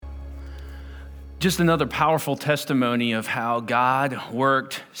Just another powerful testimony of how God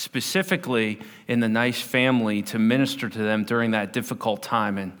worked specifically in the Nice family to minister to them during that difficult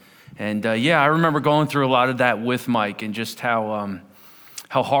time. And I remember going through a lot of that with Mike and just how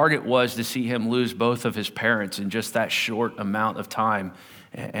hard it was to see him lose both of his parents in just that short amount of time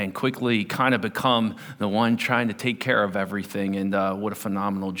and quickly kind of become the one trying to take care of everything. And what a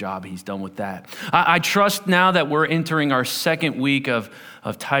phenomenal job he's done with that. I trust now that we're entering our second week of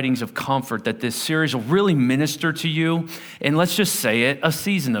Tidings of Comfort, that this series will really minister to you. And let's just say it, a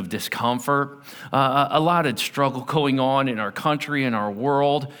season of discomfort, a lot of struggle going on in our country and our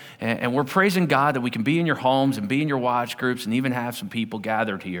world. And we're praising God that we can be in your homes and be in your watch groups and even have some people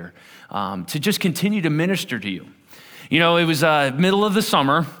gathered here to just continue to minister to you. You know, it was middle of the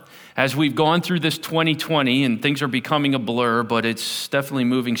summer as we've gone through this 2020 and things are becoming a blur, but it's definitely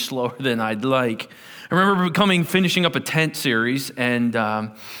moving slower than I'd like. I remember finishing up a tent series, and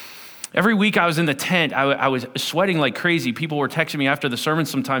every week I was in the tent, I was sweating like crazy. People were texting me after the sermon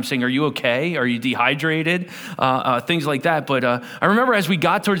sometimes saying, "Are you okay? Are you dehydrated?" Things like that. But I remember as we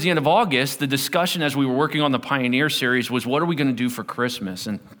got towards the end of August, the discussion as we were working on the Pioneer series was, what are we going to do for Christmas?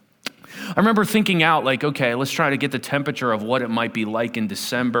 And I remember thinking out like, okay, let's try to get the temperature of what it might be like in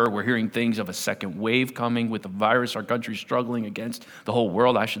December. We're hearing things of a second wave coming with the virus our country's struggling against, the whole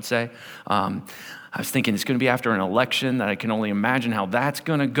world, I should say. I was thinking it's going to be after an election that I can only imagine how that's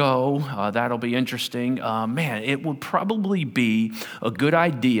going to go. That'll be interesting. It would probably be a good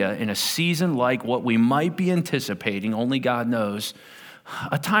idea in a season like what we might be anticipating, only God knows,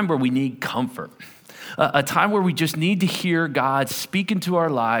 a time where we need comfort. A time where we just need to hear God speak into our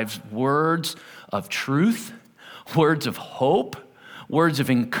lives words of truth, words of hope, words of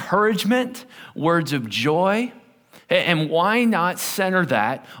encouragement, words of joy. And why not center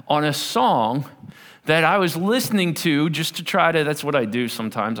that on a song that I was listening to just to try to, that's what I do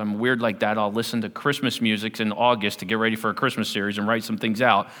sometimes. I'm weird like that. I'll listen to Christmas music in August to get ready for a Christmas series and write some things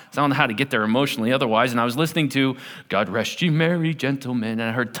out. So I don't know how to get there emotionally otherwise. And I was listening to God Rest You Merry Gentlemen, and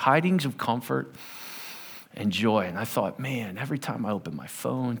I heard tidings of comfort and joy. And I thought, man, every time I open my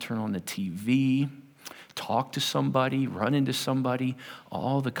phone, turn on the TV, talk to somebody, run into somebody,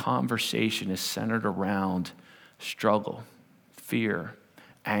 all the conversation is centered around struggle, fear,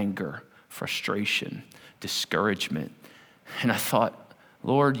 anger, frustration, discouragement. And I thought,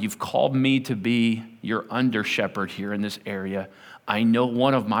 Lord, you've called me to be your under shepherd here in this area. I know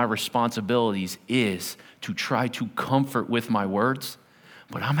one of my responsibilities is to try to comfort with my words,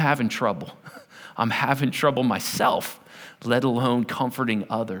 but I'm having trouble. I'm having trouble myself, let alone comforting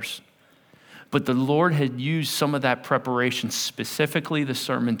others. But the Lord had used some of that preparation, specifically the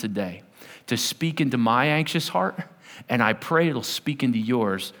sermon today, to speak into my anxious heart, and I pray it'll speak into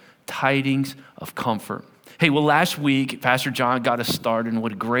yours, tidings of comfort. Hey, well, last week, Pastor John got us started, and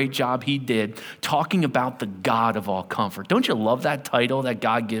what a great job he did talking about the God of all comfort. Don't you love that title that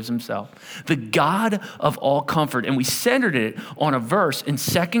God gives himself? The God of all comfort. And we centered it on a verse in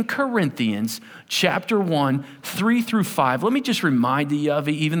 2 Corinthians chapter 1, 3 through 5. Let me just remind you of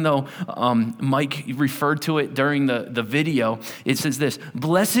it, even though Mike referred to it during the video. It says this: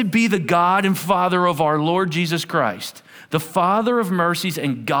 "Blessed be the God and Father of our Lord Jesus Christ, the Father of mercies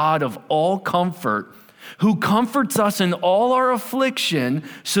and God of all comfort, who comforts us in all our affliction,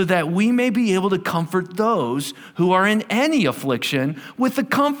 so that we may be able to comfort those who are in any affliction with the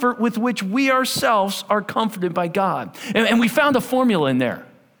comfort with which we ourselves are comforted by God." And we found a formula in there.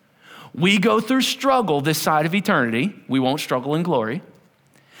 We go through struggle this side of eternity. We won't struggle in glory.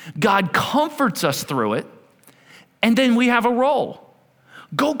 God comforts us through it. And then we have a role.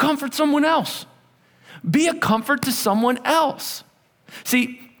 Go comfort someone else. Be a comfort to someone else.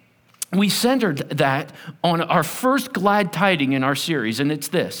 See, we centered that on our first glad tiding in our series, and it's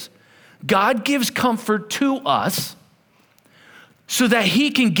this: God gives comfort to us so that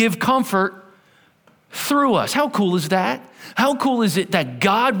he can give comfort through us. How cool is that? How cool is it that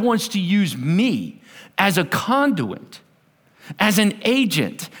God wants to use me as a conduit, as an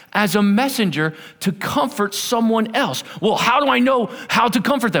agent, as a messenger to comfort someone else? Well, how do I know how to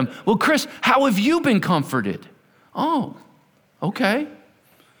comfort them? Well, Chris, how have you been comforted? Oh, okay.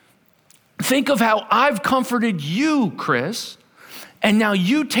 Think of how I've comforted you, Chris, and now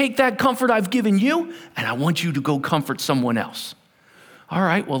you take that comfort I've given you, and I want you to go comfort someone else. All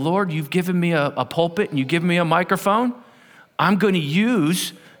right, well, Lord, you've given me a pulpit and you've given me a microphone. I'm going to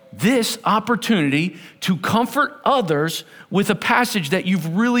use this opportunity to comfort others with a passage that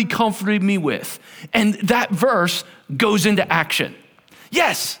you've really comforted me with. And that verse goes into action.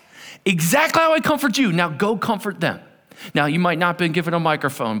 Yes, exactly how I comfort you. Now go comfort them. Now, you might not have been given a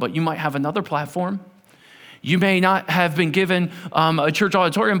microphone, but you might have another platform. You may not have been given a church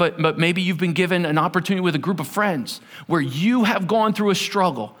auditorium, but maybe you've been given an opportunity with a group of friends where you have gone through a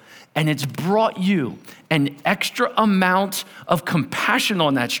struggle and it's brought you an extra amount of compassion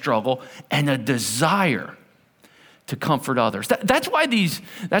on that struggle and a desire to comfort others. That's why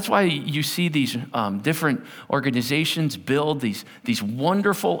you see these different organizations build these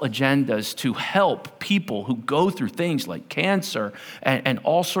wonderful agendas to help people who go through things like cancer and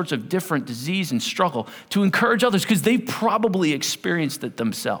all sorts of different disease and struggle, to encourage others because they've probably experienced it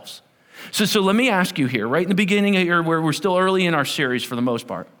themselves. So let me ask you here, right in the beginning of here, where we're still early in our series for the most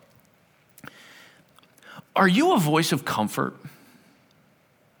part, are you a voice of comfort?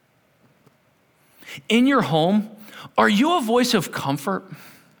 In your home, are you a voice of comfort?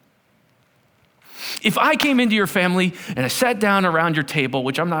 If I came into your family and I sat down around your table,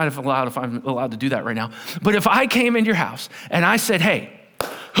 which I'm not allowed if I'm allowed to do that right now, but if I came into your house and I said, hey,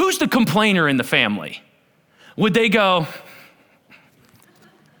 who's the complainer in the family? Would they go,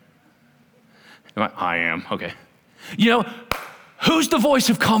 I am, okay. Who's the voice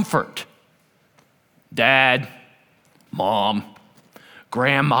of comfort? Dad, mom,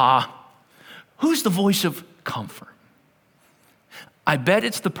 grandma. Who's the voice of comfort? I bet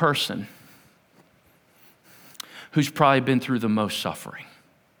it's the person who's probably been through the most suffering.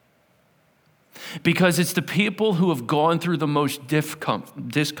 Because it's the people who have gone through the most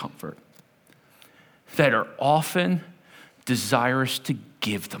discomfort that are often desirous to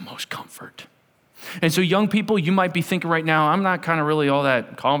give the most comfort. And so young people, you might be thinking right now, I'm not kind of really all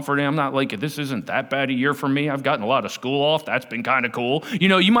that comforting. I'm not like, this isn't that bad a year for me. I've gotten a lot of school off. That's been kind of cool.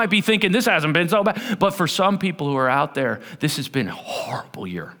 You might be thinking this hasn't been so bad. But for some people who are out there, this has been a horrible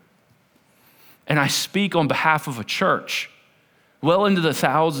year. And I speak on behalf of a church, well into the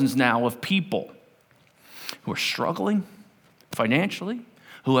thousands now of people who are struggling financially,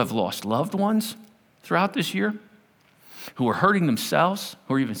 who have lost loved ones throughout this year, who are hurting themselves,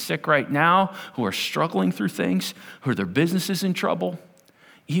 who are even sick right now, who are struggling through things, who are their businesses in trouble,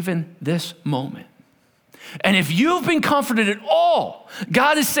 even this moment. And if you've been comforted at all,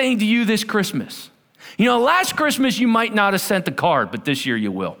 God is saying to you this Christmas, last Christmas you might not have sent the card, but this year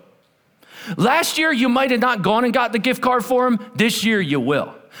you will. Last year you might have not gone and got the gift card for him, this year you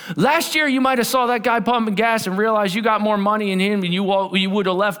will. Last year, you might have saw that guy pumping gas and realized you got more money in him than you would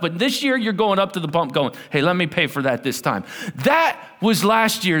have left. But this year, you're going up to the pump going, hey, let me pay for that this time. That was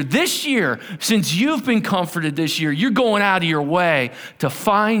last year. This year, since you've been comforted this year, you're going out of your way to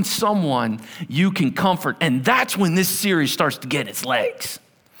find someone you can comfort. And that's when this series starts to get its legs.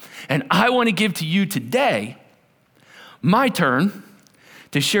 And I want to give to you today my turn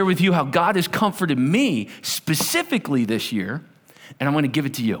to share with you how God has comforted me specifically this year. And I'm going to give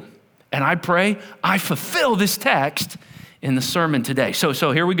it to you. And I pray I fulfill this text in the sermon today. So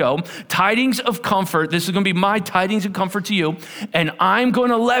here we go. Tidings of comfort. This is going to be my tidings of comfort to you. And I'm going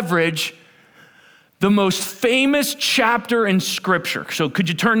to leverage the most famous chapter in Scripture. So could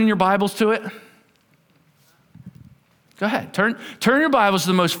you turn in your Bibles to it? Go ahead. Turn your Bibles to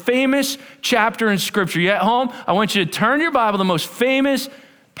the most famous chapter in Scripture. You at home? I want you to turn your Bible to the most famous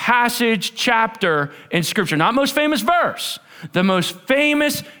passage, chapter in Scripture. Not most famous verse. The most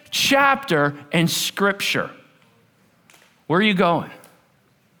famous chapter in Scripture. Where are you going?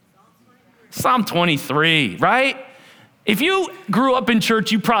 Psalm 23, right? If you grew up in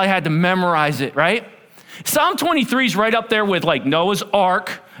church, you probably had to memorize it, right? Psalm 23 is right up there with like Noah's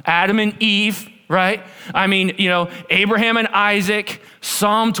Ark, Adam and Eve, right? I mean, Abraham and Isaac,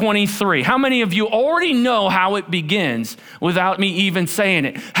 Psalm 23. How many of you already know how it begins without me even saying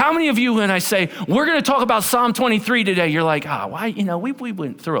it? How many of you, when I say, we're going to talk about Psalm 23 today, you're like, why? We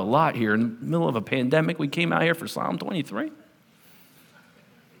went through a lot here in the middle of a pandemic. We came out here for Psalm 23.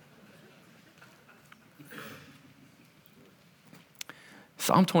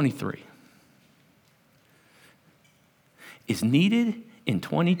 Psalm 23 is needed in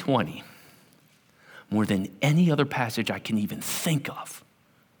 2020 more than any other passage I can even think of.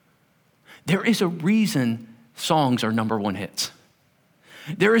 There is a reason songs are number one hits.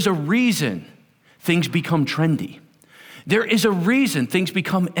 There is a reason things become trendy. There is a reason things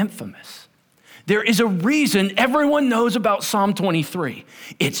become infamous. There is a reason everyone knows about Psalm 23.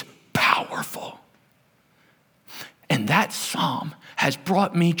 It's powerful. And that psalm has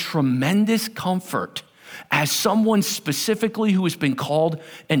brought me tremendous comfort as someone specifically who has been called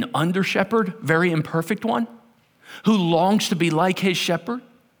an under-shepherd, very imperfect one, who longs to be like his shepherd.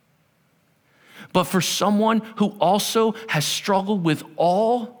 But for someone who also has struggled with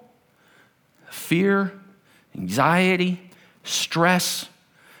all fear, anxiety, stress,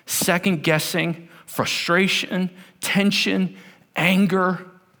 second-guessing, frustration, tension, anger,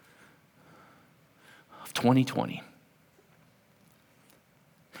 of 2020.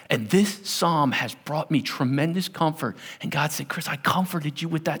 And this psalm has brought me tremendous comfort. And God said, Chris, I comforted you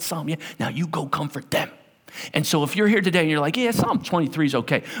with that psalm. Yeah, now you go comfort them. And so if you're here today and you're like, yeah, Psalm 23 is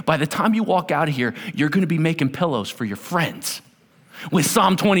okay. By the time you walk out of here, you're going to be making pillows for your friends with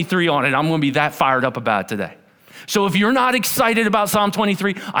Psalm 23 on it. I'm going to be that fired up about it today. So if you're not excited about Psalm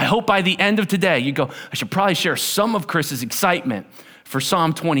 23, I hope by the end of today, you go, I should probably share some of Chris's excitement for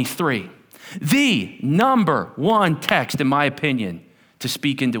Psalm 23. The number one text, in my opinion, to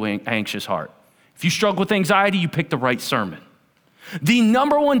speak into an anxious heart. If you struggle with anxiety, you pick the right sermon. The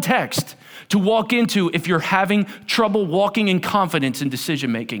number one text to walk into if you're having trouble walking in confidence in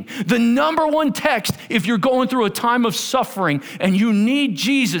decision making. The number one text if you're going through a time of suffering and you need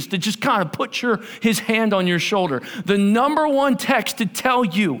Jesus to just kind of put his hand on your shoulder. The number one text to tell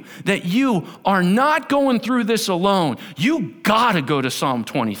you that you are not going through this alone. You gotta go to Psalm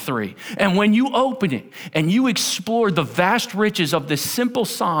 23. And when you open it and you explore the vast riches of this simple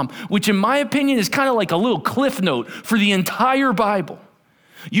psalm, which in my opinion is kind of like a little cliff note for the entire Bible,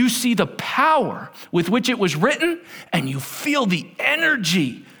 you see the power with which it was written, and you feel the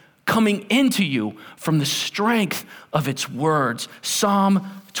energy coming into you from the strength of its words.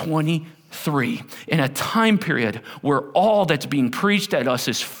 Psalm 23, in a time period where all that's being preached at us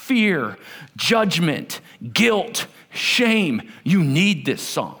is fear, judgment, guilt, shame, you need this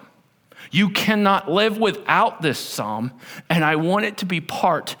psalm. You cannot live without this psalm, and I want it to be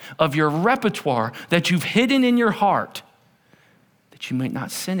part of your repertoire that you've hidden in your heart, that you might not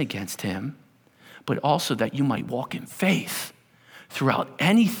sin against him, but also that you might walk in faith throughout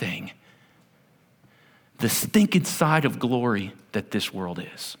anything, the stinking side of glory that this world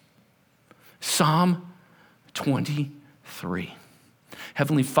is. Psalm 23.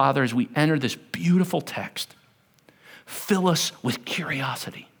 Heavenly Father, as we enter this beautiful text, fill us with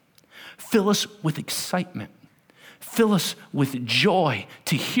curiosity. Fill us with excitement. Fill us with joy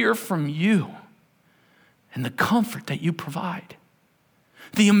to hear from you and the comfort that you provide.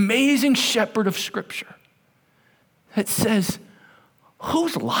 The amazing shepherd of Scripture that says,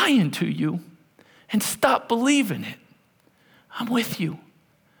 who's lying to you? And stop believing it. I'm with you.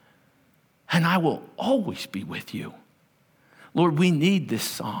 And I will always be with you. Lord, we need this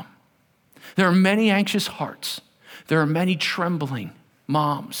psalm. There are many anxious hearts. There are many trembling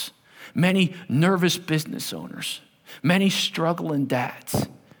moms, many nervous business owners, many struggling dads,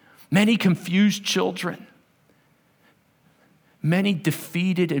 many confused children, many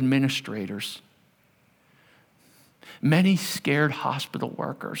defeated administrators, many scared hospital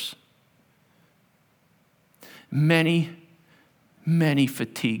workers, many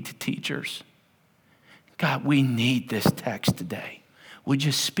fatigued teachers. God, we need this text today. Would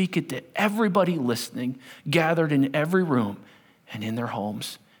you speak it to everybody listening, gathered in every room and in their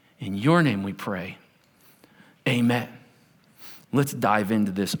homes? In your name we pray. Amen. Let's dive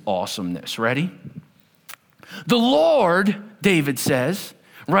into this awesomeness. Ready? The Lord, David says,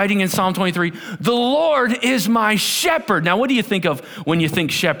 writing in Psalm 23, the Lord is my shepherd. Now, what do you think of when you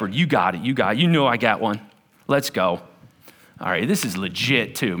think shepherd? You got it. You know I got one. Let's go. All right, this is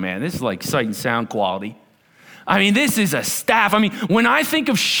legit too, man. This is like sight and sound quality. I mean, this is a staff. I mean, when I think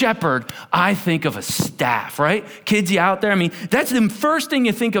of shepherd, I think of a staff, right? Kids, you out there? I mean, that's the first thing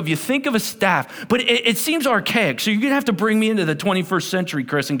you think of. You think of a staff, but it seems archaic. So you're going to have to bring me into the 21st century,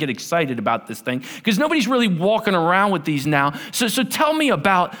 Chris, and get excited about this thing because nobody's really walking around with these now. So tell me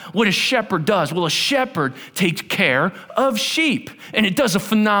about what a shepherd does. Well, a shepherd takes care of sheep, and it does a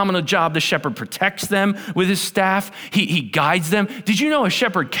phenomenal job. The shepherd protects them with his staff. He guides them. Did you know a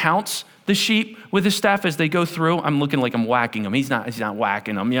shepherd counts the sheep with his staff as they go through? I'm looking like I'm whacking them. He's not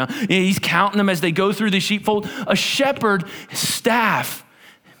whacking them. You know? He's counting them as they go through the sheepfold. A shepherd staff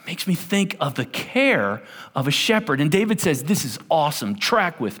makes me think of the care of a shepherd. And David says, this is awesome.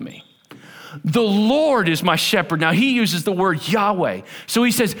 Track with me. The Lord is my shepherd. Now he uses the word Yahweh. So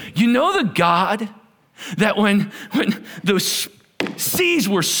he says, you know the God that when those seas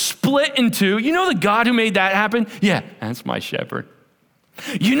were split in two, you know the God who made that happen? Yeah, that's my shepherd.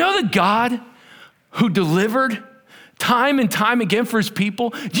 You know the God who delivered time and time again for his people?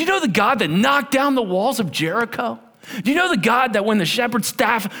 Do you know the God that knocked down the walls of Jericho? Do you know the God that when the shepherd's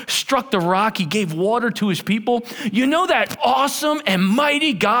staff struck the rock, he gave water to his people? You know that awesome and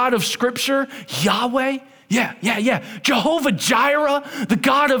mighty God of Scripture, Yahweh? Yeah. Jehovah Jireh, the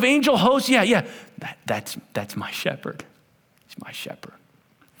God of angel hosts? Yeah. That's my shepherd. He's my shepherd.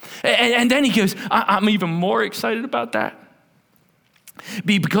 And then he goes, I'm even more excited about that.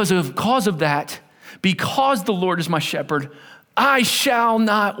 Because the Lord is my shepherd, I shall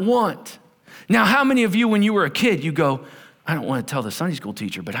not want. Now, how many of you, when you were a kid, you go, I don't want to tell the Sunday school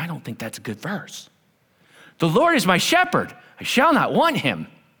teacher, but I don't think that's a good verse. The Lord is my shepherd. I shall not want him.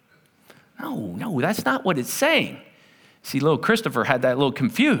 No, that's not what it's saying. See, little Christopher had that a little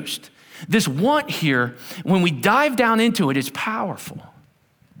confused. This want here, when we dive down into it, is powerful.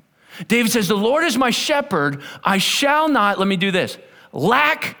 David says, the Lord is my shepherd. I shall not, let me do this,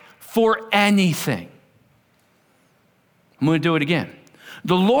 lack for anything. I'm going to do it again.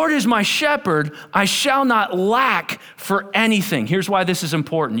 The Lord is my shepherd. I shall not lack for anything. Here's why this is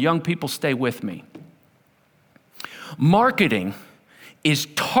important. Young people, stay with me. Marketing is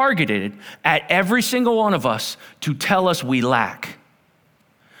targeted at every single one of us to tell us we lack.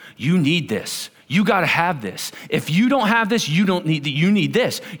 You need this. You got to have this. If you don't have this, you don't need you need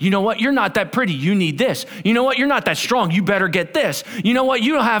this. You know what? You're not that pretty. You need this. You know what? You're not that strong. You better get this. You know what?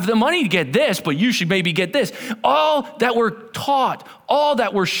 You don't have the money to get this, but you should maybe get this. All that we're taught, all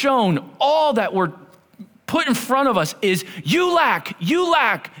that we're shown, all that we're put in front of us is you lack, you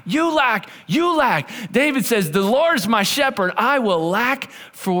lack, you lack, you lack. David says, the Lord is my shepherd. I will lack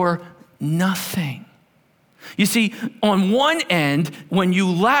for nothing. You see, on one end, when you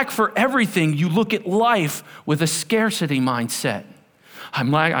lack for everything, you look at life with a scarcity mindset. I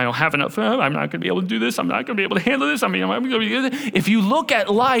don't have enough. I'm not going to be able to do this. I'm not going to be able to handle this. I'm going to be If you look at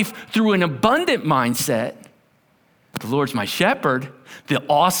life through an abundant mindset, the Lord's my shepherd, the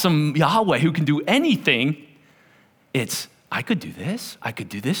awesome Yahweh who can do anything, it's, I could do this. I could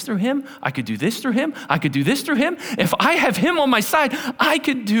do this through him. I could do this through him. I could do this through him. If I have him on my side, I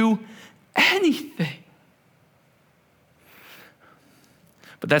could do anything.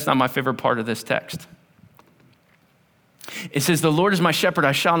 But that's not my favorite part of this text. It says, the Lord is my shepherd,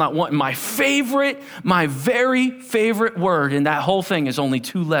 I shall not want. My very favorite word in that whole thing is only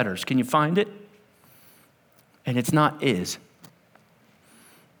 2 letters. Can you find it? And it's not is.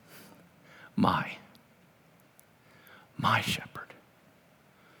 My shepherd.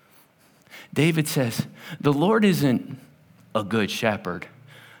 David says, the Lord isn't a good shepherd.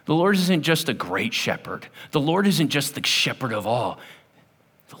 The Lord isn't just a great shepherd. The Lord isn't just the shepherd of all.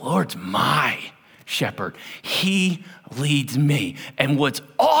 The Lord's my shepherd. He leads me. And what's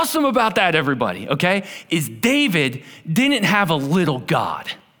awesome about that, everybody, okay, is David didn't have a little God.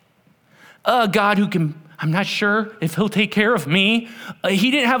 A God who can, I'm not sure if he'll take care of me.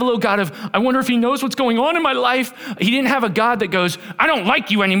 He didn't have a little God of, I wonder if he knows what's going on in my life. He didn't have a God that goes, I don't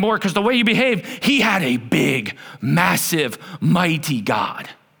like you anymore because the way you behave. He had a big, massive, mighty God.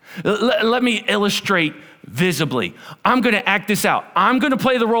 Let me illustrate visibly. I'm going to act this out. I'm going to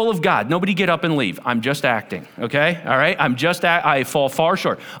play the role of God. Nobody get up and leave. I'm just acting, okay? All right? I fall far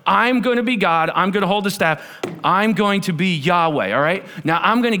short. I'm going to be God. I'm going to hold the staff. I'm going to be Yahweh, all right? Now,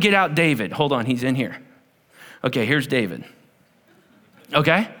 I'm going to get out David. Hold on, he's in here. Okay, here's David.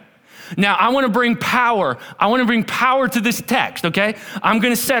 Okay? Now, I want to bring power. I want to bring power to this text, okay? I'm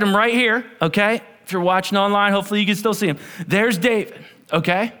going to set him right here, okay? If you're watching online, hopefully you can still see him. There's David,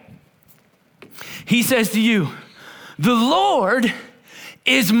 okay? He says to you, the Lord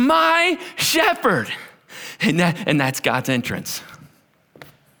is my shepherd. And that's God's entrance.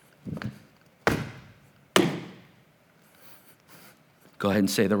 Go ahead and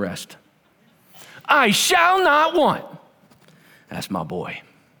say the rest. I shall not want. That's my boy.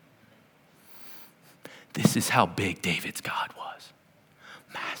 This is how big David's God was.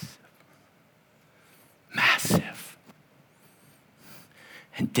 Massive. Massive.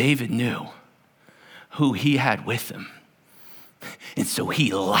 And David knew who he had with him. And so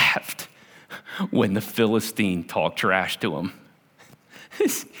he laughed when the Philistine talked trash to him.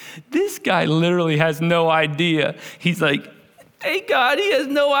 This guy literally has no idea. He's like, hey, God, he has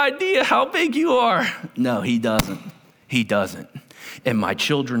no idea how big you are. No, he doesn't. He doesn't. And my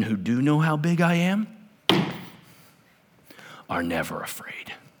children who do know how big I am are never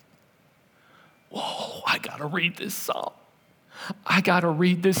afraid. Whoa, I got to read this psalm. I got to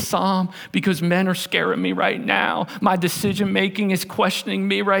read this psalm because men are scaring me right now. My decision making is questioning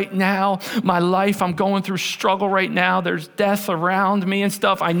me right now. My life, I'm going through struggle right now. There's death around me and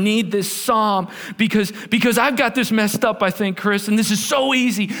stuff. I need this psalm because I've got this messed up, I think, Chris, and this is so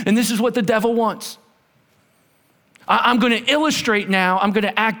easy, and this is what the devil wants. I'm going to illustrate now. I'm going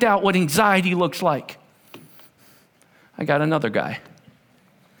to act out what anxiety looks like. I got another guy.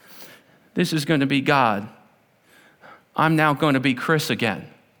 This is going to be God. I'm now going to be Chris again.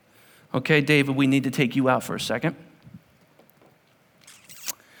 Okay, David, we need to take you out for a second.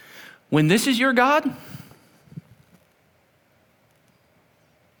 When this is your God,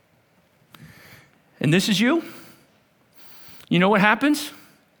 and this is you, you know what happens?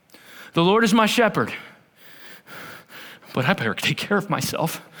 The Lord is my shepherd, but I better take care of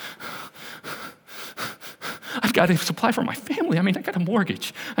myself. I've got to supply for my family. I got a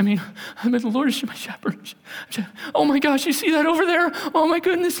mortgage. The Lord is my shepherd. Oh my gosh, you see that over there? Oh my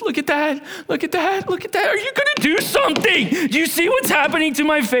goodness, look at that. Look at that. Look at that. Are you going to do something? Do you see what's happening to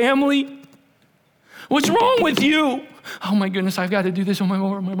my family? What's wrong with you? Oh my goodness, I've got to do this. Oh my,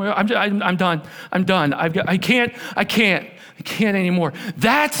 I'm done. I can't anymore.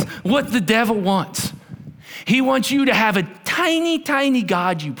 That's what the devil wants. He wants you to have a tiny, tiny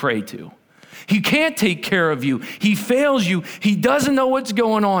God you pray to. He can't take care of you. He fails you. He doesn't know what's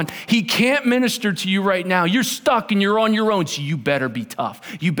going on. He can't minister to you right now. You're stuck and you're on your own, so you better be tough.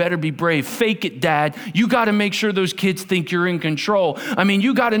 You better be brave. Fake it, Dad. You got to make sure those kids think you're in control.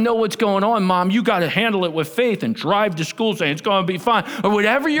 You got to know what's going on, Mom. You got to handle it with faith and drive to school saying it's going to be fine, or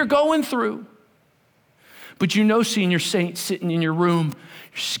whatever you're going through. But senior saint sitting in your room,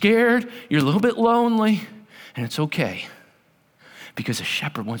 you're scared, you're a little bit lonely, and it's okay. Because a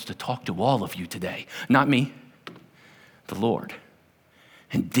shepherd wants to talk to all of you today. Not me, the Lord.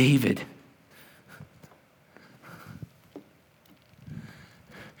 And David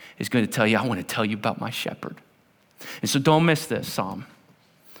is going to tell you, I want to tell you about my shepherd. And so don't miss this psalm.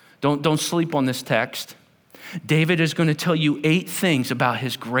 Don't sleep on this text. David is going to tell you 8 things about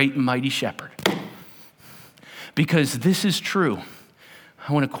his great and mighty shepherd. Because this is true.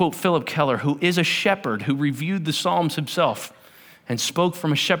 I want to quote Philip Keller, who is a shepherd who reviewed the Psalms himself and spoke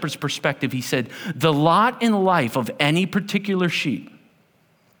from a shepherd's perspective. He said, the lot in life of any particular sheep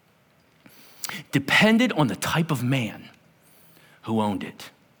depended on the type of man who owned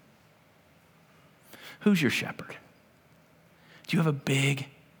it. Who's your shepherd? Do you have a big,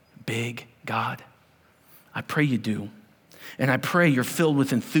 big God? I pray you do. And I pray you're filled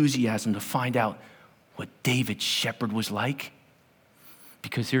with enthusiasm to find out what David's shepherd was like.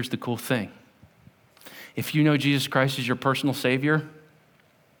 Because here's the cool thing. If you know Jesus Christ as your personal Savior,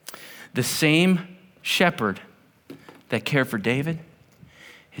 the same shepherd that cared for David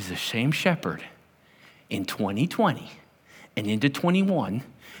is the same shepherd in 2020 and into 21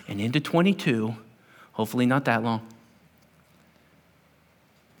 and into 22, hopefully not that long,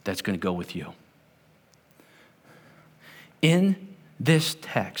 that's going to go with you. In this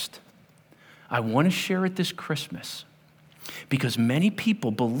text, I want to share it this Christmas because many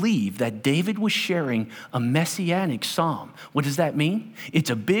people believe that David was sharing a messianic psalm. What does that mean? It's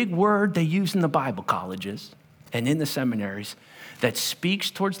a big word they use in the Bible colleges and in the seminaries that speaks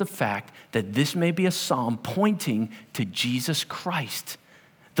towards the fact that this may be a psalm pointing to Jesus Christ,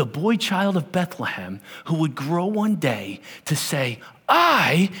 the boy child of Bethlehem, who would grow one day to say,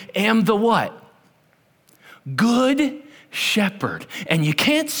 I am the what? Good shepherd. And you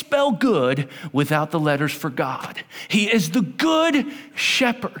can't spell good without the letters for God. He is the good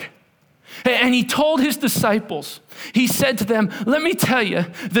shepherd. And he told his disciples, he said to them, let me tell you,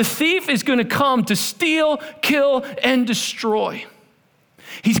 the thief is going to come to steal, kill, and destroy.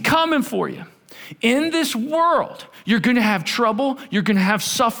 He's coming for you. In this world, you're going to have trouble, you're going to have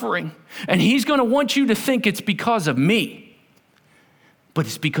suffering, and he's going to want you to think it's because of me. But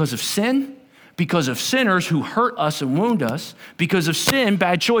it's because of sin, because of sinners who hurt us and wound us, because of sin,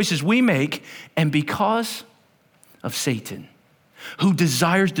 bad choices we make, and because of Satan, who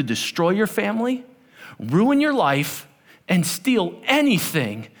desires to destroy your family, ruin your life, and steal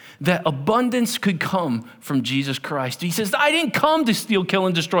anything that abundance could come from Jesus Christ. He says, I didn't come to steal, kill,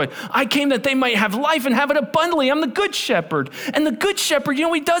 and destroy. I came that they might have life and have it abundantly. I'm the good shepherd. And the good shepherd, you know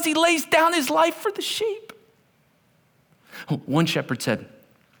what he does? He lays down his life for the sheep. One shepherd said,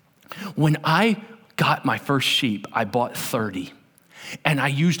 when I got my first sheep, I bought 30. And I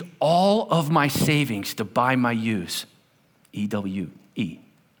used all of my savings to buy my ewes. E-W-E.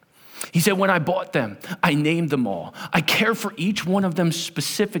 He said, when I bought them, I named them all. I cared for each one of them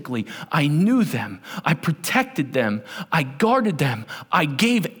specifically. I knew them. I protected them. I guarded them. I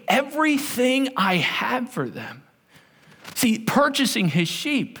gave everything I had for them. See, purchasing his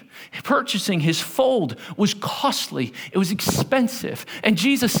sheep, purchasing his fold was costly. It was expensive. And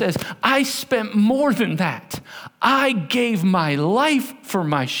Jesus says, I spent more than that. I gave my life for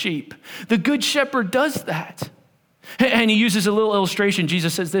my sheep. The good shepherd does that. And he uses a little illustration.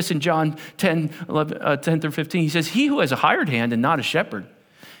 Jesus says this in John 10 through 15. He says, he who has a hired hand and not a shepherd,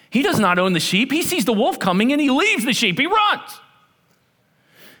 he does not own the sheep. He sees the wolf coming and he leaves the sheep. He runs.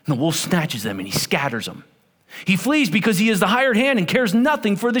 And the wolf snatches them and he scatters them. He flees because he is the hired hand and cares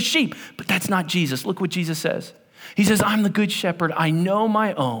nothing for the sheep. But that's not Jesus. Look what Jesus says. He says, I'm the good shepherd. I know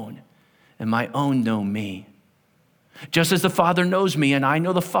my own and my own know me. Just as the Father knows me and I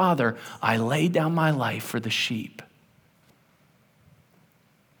know the Father, I lay down my life for the sheep.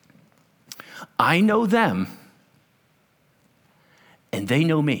 I know them, and they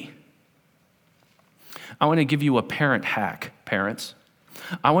know me. I want to give you a parent hack, parents.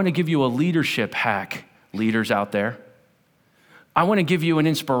 I want to give you a leadership hack, leaders out there. I want to give you an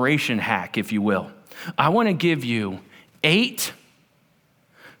inspiration hack, if you will. I want to give you 8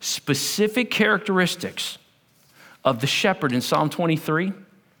 specific characteristics of the shepherd in Psalm 23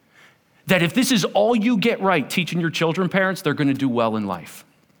 that if this is all you get right teaching your children, parents, they're going to do well in life.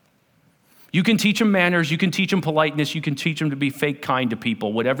 You can teach them manners, you can teach them politeness, you can teach them to be fake kind to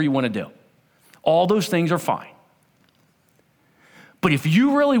people, whatever you want to do. All those things are fine. But if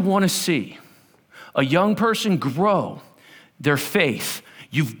you really want to see a young person grow their faith,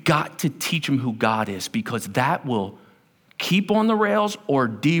 you've got to teach them who God is, because that will keep on the rails or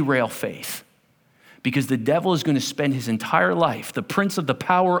derail faith. Because the devil is going to spend his entire life, the prince of the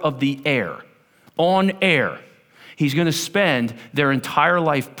power of the air, on air. He's going to spend their entire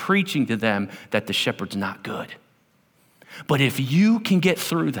life preaching to them that the shepherd's not good. But if you can get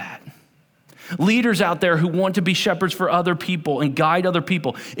through that, leaders out there who want to be shepherds for other people and guide other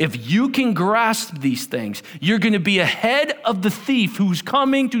people, if you can grasp these things, you're going to be ahead of the thief who's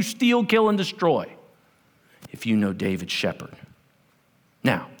coming to steal, kill, and destroy, if you know David's shepherd.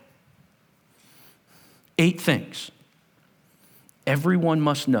 Now, 8 things everyone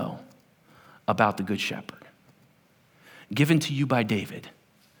must know about the Good Shepherd, given to you by David.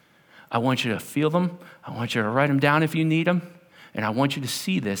 I want you to feel them. I want you to write them down if you need them. And I want you to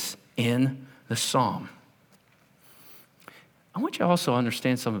see this in the Psalm. I want you to also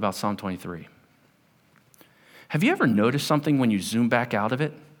understand something about Psalm 23. Have you ever noticed something when you zoom back out of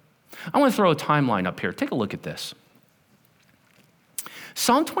it? I want to throw a timeline up here. Take a look at this.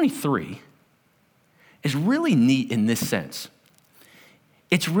 Psalm 23 is really neat in this sense.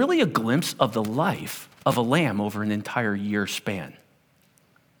 It's really a glimpse of the life of a lamb over an entire year span.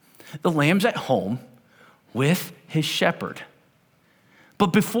 The lamb's at home with his shepherd. But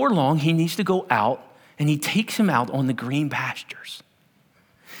before long, he needs to go out, and he takes him out on the green pastures.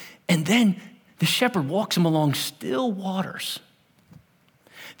 And then the shepherd walks him along still waters.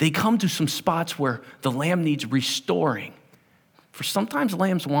 They come to some spots where the lamb needs restoring. For sometimes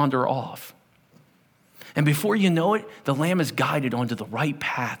lambs wander off. And before you know it, the lamb is guided onto the right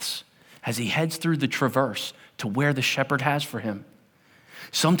paths as he heads through the traverse to where the shepherd has for him.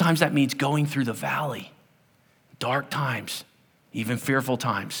 Sometimes that means going through the valley, dark times, even fearful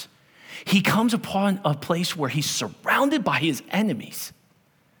times. He comes upon a place where he's surrounded by his enemies.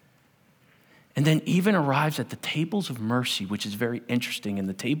 And then even arrives at the tables of mercy, which is very interesting. In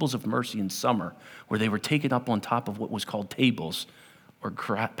the tables of mercy in summer, where they were taken up on top of what was called tables, or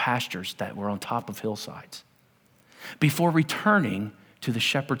pastures that were on top of hillsides, before returning to the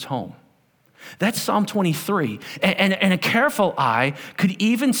shepherd's home. That's Psalm 23. And a careful eye could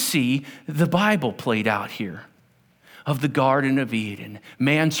even see the Bible played out here, of the Garden of Eden,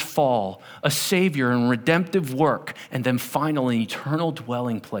 man's fall, a savior and redemptive work, and then finally an eternal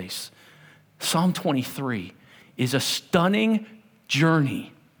dwelling place. Psalm 23 is a stunning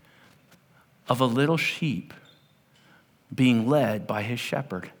journey of a little sheep being led by his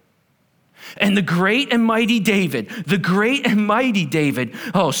shepherd. And the great and mighty David,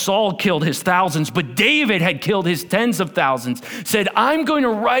 Saul killed his thousands, but David had killed his tens of thousands, said, I'm going to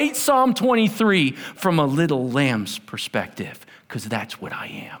write Psalm 23 from a little lamb's perspective, because that's what I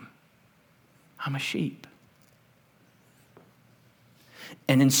am. I'm a sheep.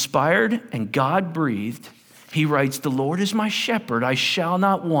 And inspired and God-breathed, he writes, the Lord is my shepherd, I shall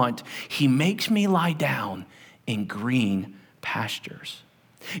not want. He makes me lie down in green pastures.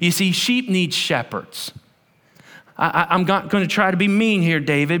 You see, sheep need shepherds. I'm not going to try to be mean here,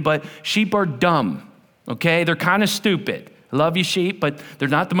 David, but sheep are dumb, okay? They're kind of stupid. I love you, sheep, but they're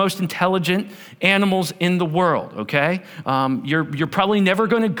not the most intelligent animals in the world, okay? You're probably never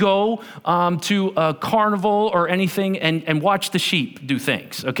going to go to a carnival or anything and watch the sheep do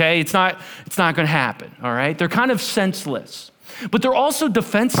things, okay? It's not going to happen, all right? They're kind of senseless. But they're also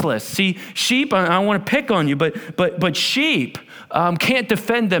defenseless. See, sheep, I don't want to pick on you, but sheep can't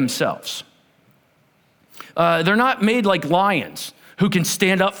defend themselves. They're not made like lions who can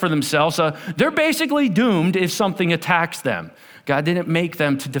stand up for themselves. They're basically doomed if something attacks them. God didn't make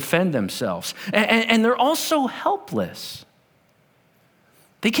them to defend themselves. And they're also helpless.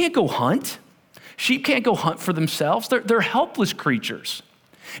 They can't go hunt. Sheep can't go hunt for themselves. They're helpless creatures.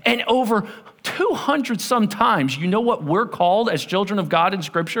 And over 200 sometimes, you know what we're called as children of God in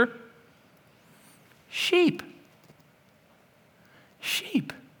Scripture? Sheep.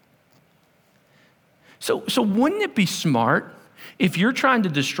 Sheep. So wouldn't it be smart if you're trying to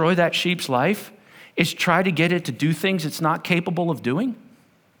destroy that sheep's life, is try to get it to do things it's not capable of doing?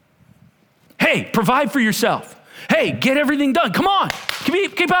 Hey, provide for yourself. Hey, get everything done. Come on,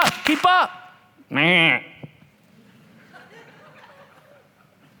 keep up.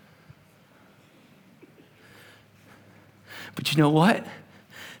 But you know what?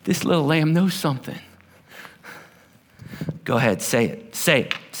 This little lamb knows something. Go ahead, say it, say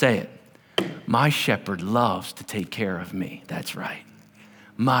it, say it. My shepherd loves to take care of me. That's right.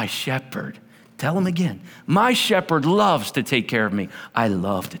 My shepherd. Tell him again. My shepherd loves to take care of me. I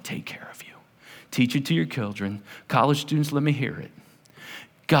love to take care of you. Teach it to your children. College students, let me hear it.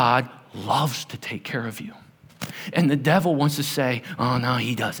 God loves to take care of you. And the devil wants to say, oh, no,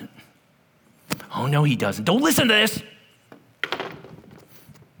 he doesn't. Oh, no, he doesn't. Don't listen to this.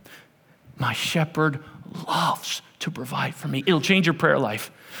 My shepherd loves to provide for me. It'll change your prayer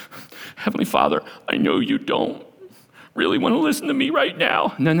life. Heavenly Father, I know you don't really want to listen to me right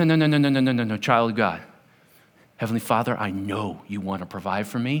now. No, child of God. Heavenly Father, I know you want to provide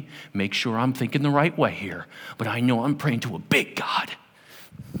for me. Make sure I'm thinking the right way here. But I know I'm praying to a big God.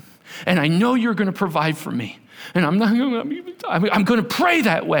 And I know you're going to provide for me. And I'm going to pray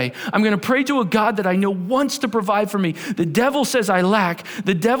that way. I'm going to pray to a God that I know wants to provide for me. The devil says I lack.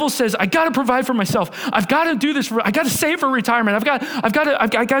 The devil says I got to provide for myself. I've got to do this. I got to save for retirement. I've got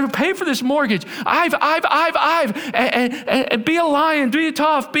to pay for this mortgage. And be a lion, be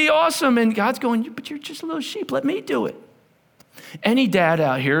tough, be awesome. And God's going, but you're just a little sheep. Let me do it. Any dad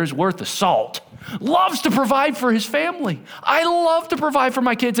out here is worth the salt. Loves to provide for his family. I love to provide for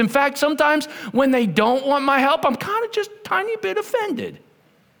my kids. In fact, sometimes when they don't want my help, I'm kind of just a tiny bit offended.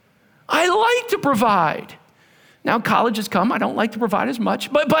 I like to provide. Now college has come, I don't like to provide as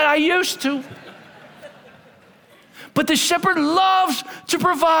much, but I used to. But the shepherd loves to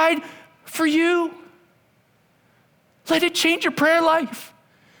provide for you. Let it change your prayer life.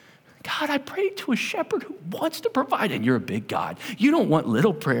 God, I pray to a shepherd who wants to provide, and you're a big God. You don't want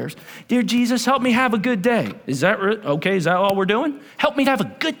little prayers. Dear Jesus, help me have a good day. Is that okay? Is that all we're doing? Help me to have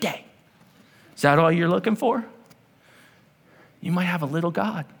a good day. Is that all you're looking for? You might have a little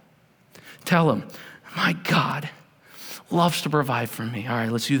God. Tell him, my God loves to provide for me. All right,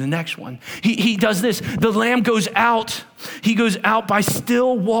 let's do the next one. He does this. The lamb goes out. He goes out by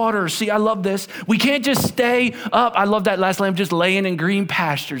still waters. See, I love this. We can't just stay up. I love that last lamb just laying in green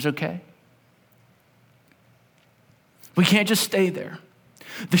pastures, okay? We can't just stay there.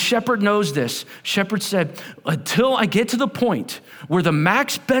 The shepherd knows this. Shepherd said, until I get to the point where the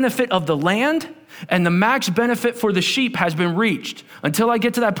max benefit of the land and the max benefit for the sheep has been reached. Until I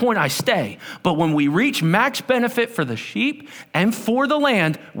get to that point, I stay. But when we reach max benefit for the sheep and for the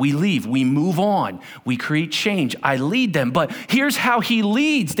land, we leave, we move on, we create change. I lead them. But here's how he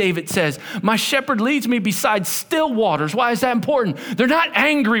leads, David says. My shepherd leads me beside still waters. Why is that important? They're not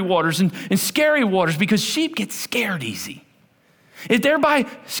angry waters and scary waters because sheep get scared easy. If they're by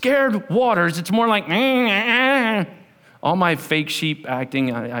scared waters, it's more like, all my fake sheep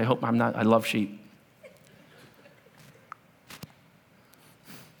acting, I hope I'm not, I love sheep.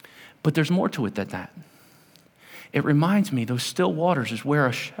 But there's more to it than that. It reminds me those still waters is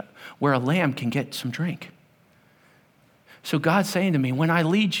where a lamb can get some drink. So God's saying to me, when I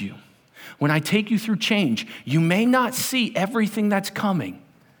lead you, when I take you through change, you may not see everything that's coming,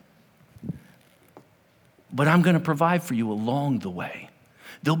 but I'm going to provide for you along the way.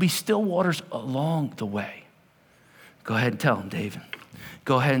 There'll be still waters along the way. Go ahead and tell him, David.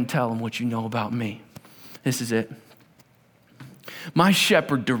 Go ahead and tell him what you know about me. This is it. My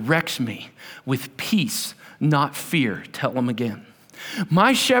shepherd directs me with peace, not fear. Tell him again.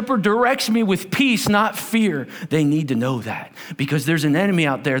 My shepherd directs me with peace, not fear. They need to know that because there's an enemy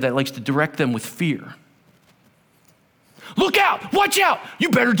out there that likes to direct them with fear. Look out, watch out. You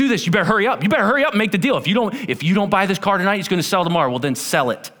better do this. You better hurry up. You better hurry up and make the deal. If you don't buy this car tonight, it's going to sell tomorrow. Well, then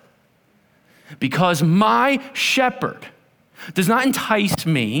sell it. Because my shepherd does not entice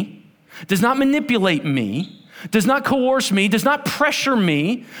me, does not manipulate me, does not coerce me, does not pressure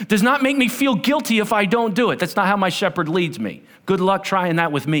me, does not make me feel guilty if I don't do it. That's not how my shepherd leads me. Good luck trying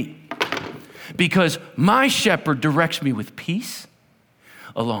that with me. Because my shepherd directs me with peace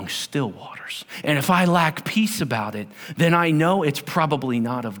along still waters. And if I lack peace about it, then I know it's probably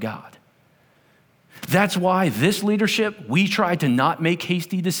not of God. That's why this leadership, we try to not make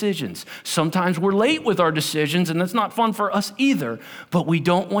hasty decisions. Sometimes we're late with our decisions, and that's not fun for us either, but we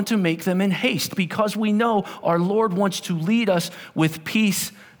don't want to make them in haste because we know our Lord wants to lead us with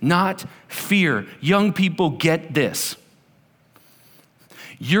peace, not fear. Young people, get this.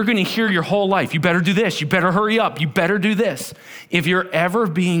 You're going to hear your whole life, you better do this, you better hurry up, you better do this. If you're ever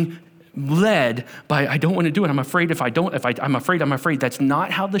being led by, I don't want to do it, I'm afraid I'm afraid. That's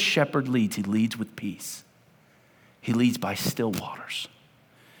not how the shepherd leads. He leads with peace. He leads by still waters.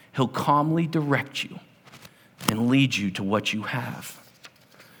 He'll calmly direct you and lead you to what you have.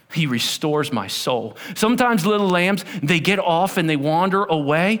 He restores my soul. Sometimes little lambs, they get off and they wander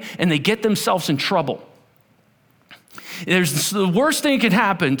away and they get themselves in trouble. The worst thing that could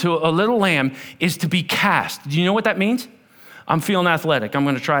happen to a little lamb is to be cast. Do you know what that means? I'm feeling athletic. I'm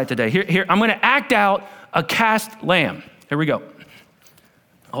going to try it today. Here, I'm going to act out a cast lamb. Here we go.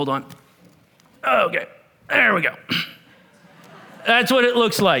 Hold on. Okay, there we go. That's what it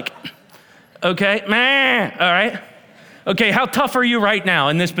looks like. Okay, all right. Okay, how tough are you right now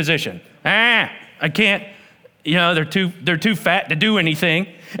in this position? I can't, they're too fat to do anything.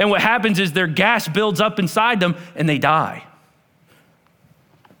 And what happens is their gas builds up inside them and they die.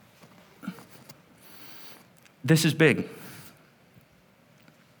 This is big.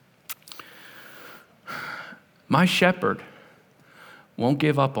 My shepherd won't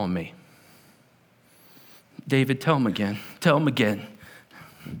give up on me. David, tell him again. Tell him again.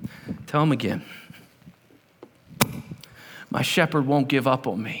 Tell him again. My shepherd won't give up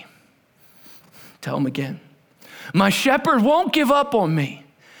on me. Tell him again. My shepherd won't give up on me.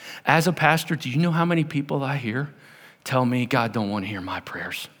 As a pastor, do you know how many people I hear tell me God don't want to hear my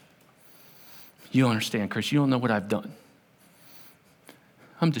prayers? You don't understand, Chris. You don't know what I've done.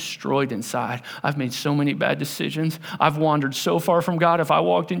 I'm destroyed inside. I've made so many bad decisions. I've wandered so far from God. If I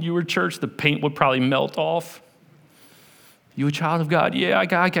walked into your church, the paint would probably melt off. You a child of God? Yeah, I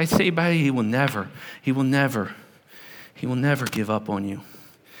got saved by He will never give up on you.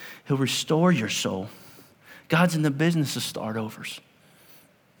 He'll restore your soul. God's in the business of start-overs.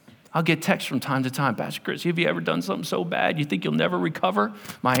 I'll get texts from time to time. Pastor Chris, have you ever done something so bad you think you'll never recover?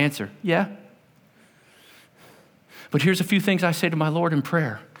 My answer, yeah. But here's a few things I say to my Lord in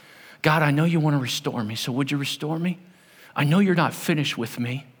prayer. God, I know you want to restore me, so would you restore me? I know you're not finished with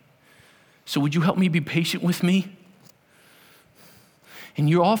me, so would you help me be patient with me? And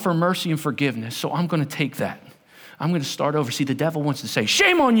you offer mercy and forgiveness, so I'm going to take that. I'm going to start over. See, the devil wants to say,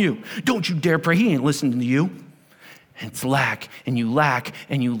 shame on you. Don't you dare pray. He ain't listening to you. And it's lack, and you lack,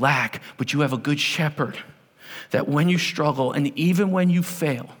 and you lack, but you have a good shepherd that when you struggle and even when you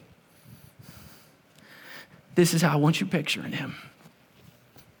fail, this is how I want you picturing him.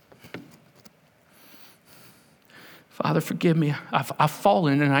 Father, forgive me. I've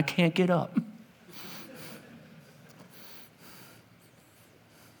fallen and I can't get up.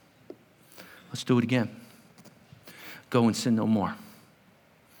 Let's do it again. Go and sin no more.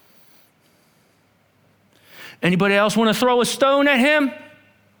 Anybody else want to throw a stone at him?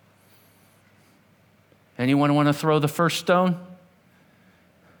 Anyone want to throw the first stone?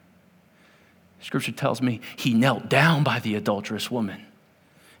 Scripture tells me he knelt down by the adulterous woman.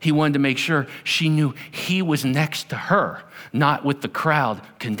 He wanted to make sure she knew he was next to her, not with the crowd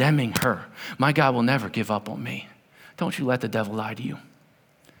condemning her. My God will never give up on me. Don't you let the devil lie to you.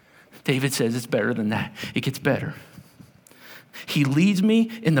 David says it's better than that. It gets better. He leads me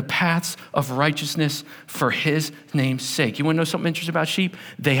in the paths of righteousness for his name's sake. You want to know something interesting about sheep?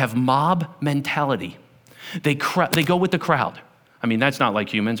 They have mob mentality. They go with the crowd. I mean, that's not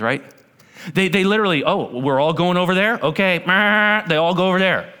like humans, right? They literally, we're all going over there? Okay. They all go over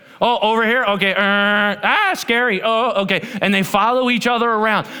there. Oh, over here? Okay. Scary. Oh, okay. And they follow each other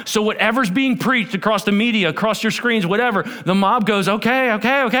around. So whatever's being preached across the media, across your screens, whatever, the mob goes,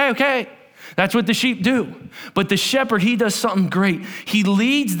 okay. That's what the sheep do. But the shepherd, he does something great. He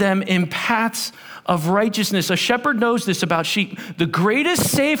leads them in paths of righteousness. A shepherd knows this about sheep. The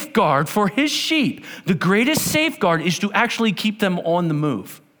greatest safeguard for his sheep, the greatest safeguard is to actually keep them on the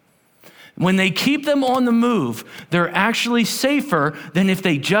move. When they keep them on the move, they're actually safer than if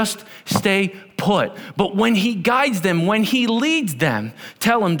they just stay put. But when he guides them, when he leads them,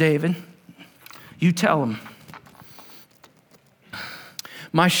 tell him, David, you tell him,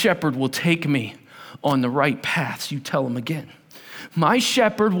 my shepherd will take me on the right paths. You tell him again. My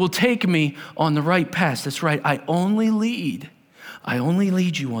shepherd will take me on the right paths. That's right. I only lead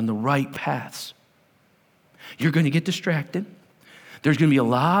you on the right paths. You're going to get distracted. There's going to be a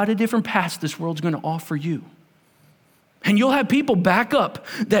lot of different paths this world's going to offer you. And you'll have people back up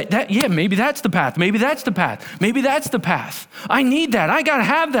that maybe that's the path. Maybe that's the path. Maybe that's the path. I need that. I got to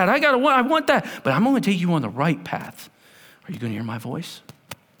have that. I want that. But I'm going to take you on the right path. Are you going to hear my voice?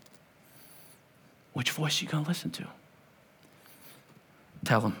 Which voice are you going to listen to?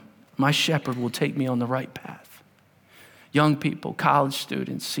 Tell him, my shepherd will take me on the right path. Young people, college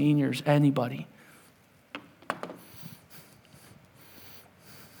students, seniors, anybody.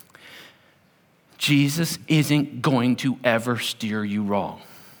 Jesus isn't going to ever steer you wrong.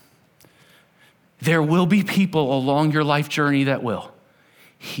 There will be people along your life journey that will.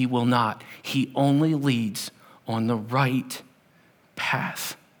 He will not. He only leads on the right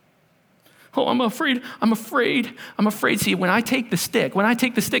path. Oh, I'm afraid. See, when I take the stick, I'm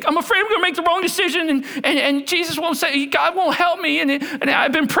afraid I'm going to make the wrong decision and Jesus won't say, God won't help me. And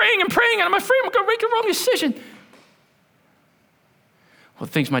I've been praying and I'm afraid I'm going to make the wrong decision. Well,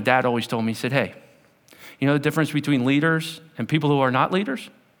 things my dad always told me, he said, hey, you know the difference between leaders and people who are not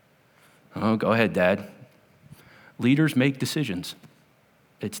leaders? Oh, go ahead, Dad. Leaders make decisions.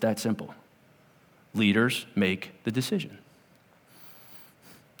 It's that simple. Leaders make the decision.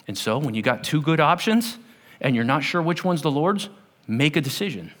 And so when you got two good options and you're not sure which one's the Lord's, make a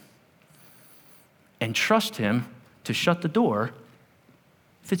decision. And trust him to shut the door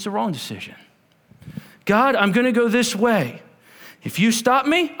if it's the wrong decision. God, I'm going to go this way. If you stop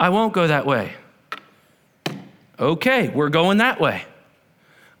me, I won't go that way. Okay, we're going that way.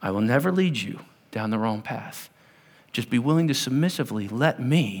 I will never lead you down the wrong path. Just be willing to submissively let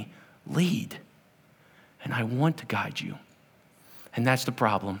me lead. And I want to guide you. And that's the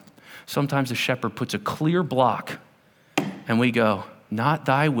problem. Sometimes the shepherd puts a clear block and we go, not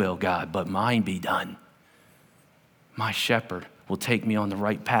thy will, God, but mine be done. My shepherd will take me on the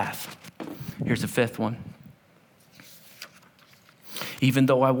right path. Here's the fifth one. Even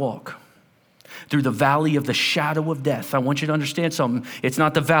though I walk through the valley of the shadow of death. I want you to understand something. It's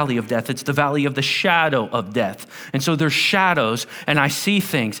not the valley of death. It's the valley of the shadow of death. And so there's shadows and I see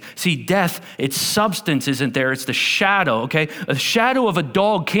things. See, death, its substance isn't there. It's the shadow, okay? A shadow of a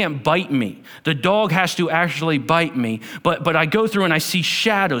dog can't bite me. The dog has to actually bite me. But I go through and I see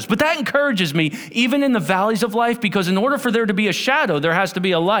shadows. But that encourages me even in the valleys of life, because in order for there to be a shadow, there has to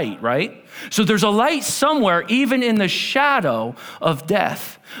be a light, right? So there's a light somewhere, even in the shadow of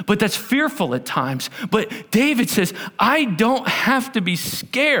death. But that's fearful at times. But David says, I don't have to be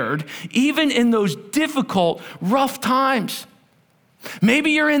scared, even in those difficult, rough times.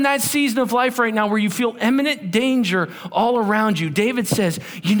 Maybe you're in that season of life right now where you feel imminent danger all around you. David says,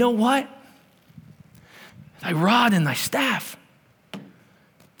 you know what? Thy rod and thy staff,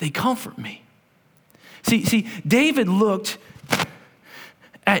 they comfort me. See, David looked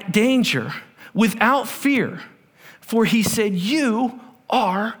at danger without fear, for he said, you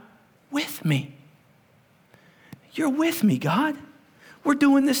are with me. You're with me, God. We're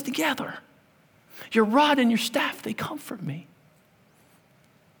doing this together. Your rod and your staff, they comfort me.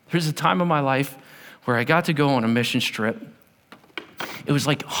 There's a time in my life where I got to go on a mission trip. It was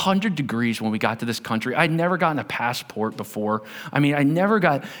like 100 degrees when we got to this country. I'd never gotten a passport before. I never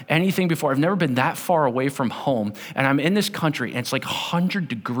got anything before. I've never been that far away from home. And I'm in this country and it's like 100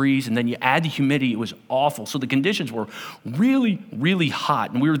 degrees. And then you add the humidity, it was awful. So the conditions were really, really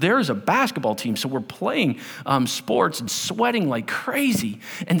hot. And we were there as a basketball team. So we're playing sports and sweating like crazy.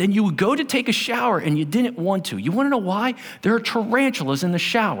 And then you would go to take a shower and you didn't want to. You want to know why? There are tarantulas in the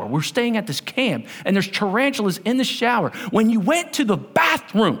shower. We're staying at this camp and there's tarantulas in the shower. When you went to the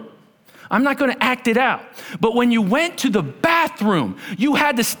bathroom, I'm not going to act it out, but when you went to the bathroom, you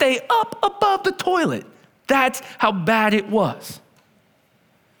had to stay up above the toilet. That's how bad it was.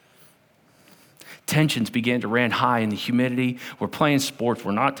 Tensions began to run high in the humidity. We're playing sports.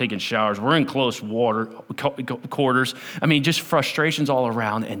 We're not taking showers. We're in close water quarters. Just frustrations all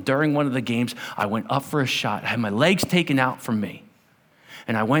around. And during one of the games, I went up for a shot. I had my legs taken out from me.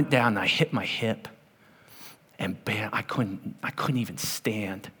 And I went down and I hit my hip. And bam, I couldn't even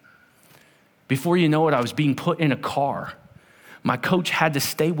stand. Before you know it, I was being put in a car. My coach had to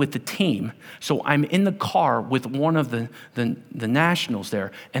stay with the team. So I'm in the car with one of the nationals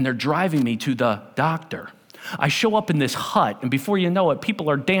there, and they're driving me to the doctor. I show up in this hut, and before you know it, people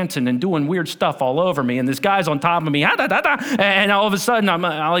are dancing and doing weird stuff all over me, and this guy's on top of me, and all of a sudden,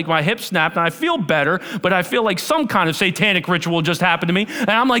 my hip snapped, and I feel better, but I feel like some kind of satanic ritual just happened to me, and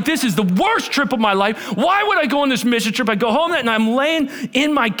I'm like, this is the worst trip of my life. Why would I go on this mission trip? I go home and I'm laying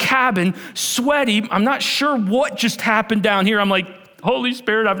in my cabin, sweaty. I'm not sure what just happened down here. I'm like, Holy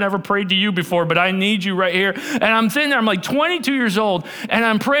Spirit, I've never prayed to you before, but I need you right here. And I'm sitting there, I'm like 22 years old, and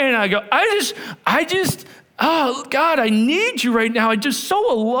I'm praying, and I go, oh, God, I need you right now. I'm just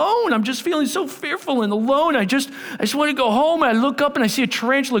so alone. I'm just feeling so fearful and alone. I just want to go home. And I look up and I see a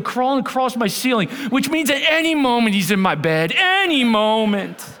tarantula crawling across my ceiling, which means at any moment he's in my bed, any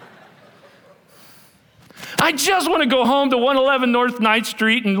moment. I just want to go home to 111 North 9th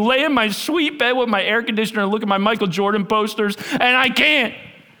Street and lay in my sweet bed with my air conditioner and look at my Michael Jordan posters, and I can't.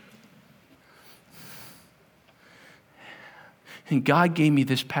 And God gave me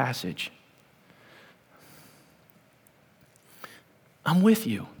this passage. I'm with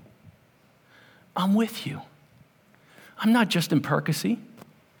you. I'm with you. I'm not just in Percy.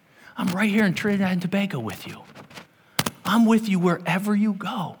 I'm right here in Trinidad and Tobago with you. I'm with you wherever you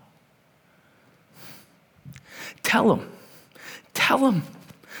go. Tell him,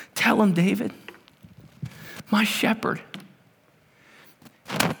 David, my shepherd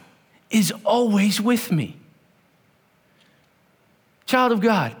is always with me. Child of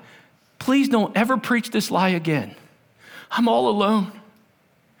God, please don't ever preach this lie again. I'm all alone.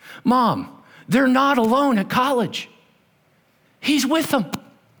 Mom, they're not alone at college. He's with them.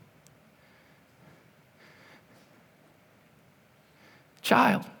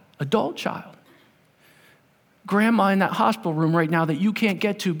 Child, adult child. Grandma in that hospital room right now that you can't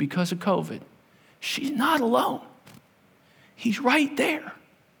get to because of COVID. She's not alone. He's right there.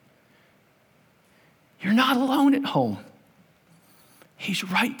 You're not alone at home. He's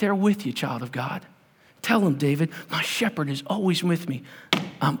right there with you, child of God. Tell him, David, my shepherd is always with me.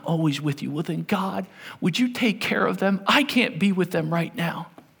 I'm always with you. Well, then, God, would you take care of them? I can't be with them right now.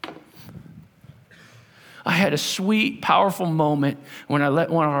 I had a sweet, powerful moment when I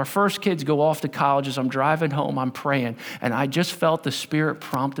let one of our first kids go off to college. As I'm driving home, I'm praying, and I just felt the Spirit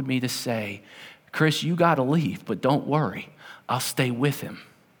prompted me to say, Chris, you got to leave, but don't worry. I'll stay with him.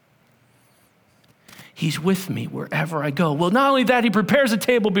 He's with me wherever I go. Well, not only that, he prepares a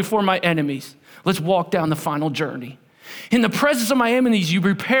table before my enemies. Let's walk down the final journey. In the presence of my enemies, you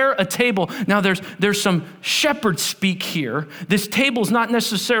prepare a table. Now, there's some shepherd speak here. This table is not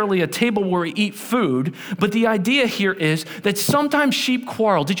necessarily a table where we eat food, but the idea here is that sometimes sheep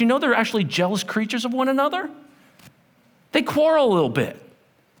quarrel. Did you know they're actually jealous creatures of one another? They quarrel a little bit.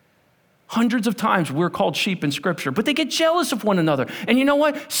 Hundreds of times we're called sheep in Scripture, but they get jealous of one another. And you know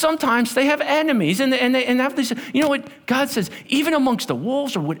what? Sometimes they have enemies, and they have this. You know what? God says, even amongst the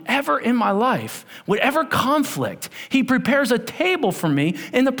wolves or whatever in my life, whatever conflict, he prepares a table for me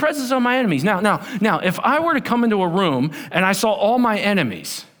in the presence of my enemies. Now, if I were to come into a room and I saw all my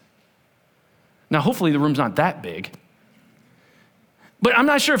enemies, now hopefully the room's not that big, but I'm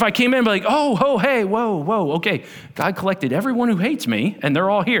not sure if I came in and be like, oh, hey, whoa, okay. God collected everyone who hates me, and they're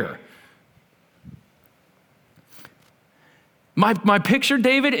all here. My picture,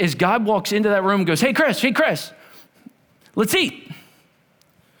 David, is God walks into that room and goes, hey, Chris, let's eat.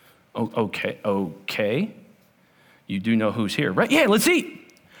 Oh, okay. You do know who's here, right? Yeah, let's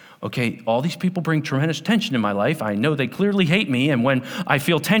eat. Okay, all these people bring tremendous tension in my life. I know they clearly hate me, and when I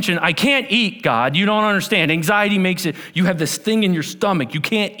feel tension, I can't eat, God. You don't understand. Anxiety makes it, you have this thing in your stomach. You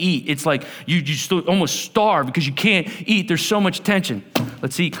can't eat. It's like you still almost starve because you can't eat. There's so much tension.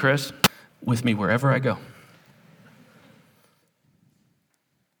 Let's eat, Chris, with me wherever I go.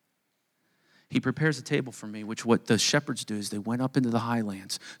 He prepares a table for me, which what the shepherds do is they went up into the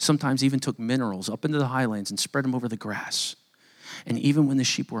highlands, sometimes even took minerals up into the highlands and spread them over the grass. And even when the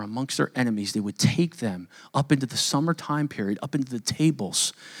sheep were amongst their enemies, they would take them up into the summertime period, up into the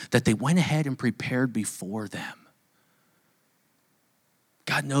tables that they went ahead and prepared before them.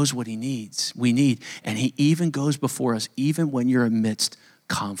 God knows what we need, and he even goes before us, even when you're amidst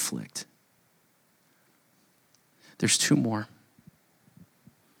conflict. There's two more.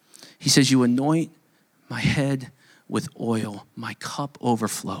 He says, you anoint my head with oil. My cup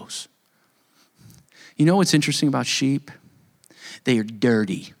overflows. You know what's interesting about sheep? They are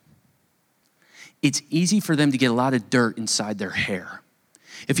dirty. It's easy for them to get a lot of dirt inside their hair.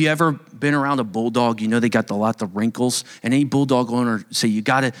 If you ever been around a bulldog, you know they got a lot of wrinkles. And any bulldog owner say you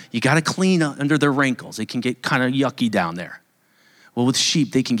gotta clean under their wrinkles. They can get kind of yucky down there. Well, with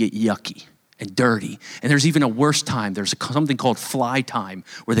sheep, they can get yucky and dirty. And there's even a worse time. There's something called fly time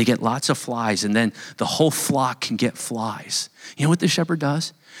where they get lots of flies and then the whole flock can get flies. You know what the shepherd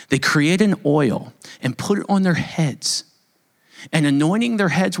does? They create an oil and put it on their heads. And anointing their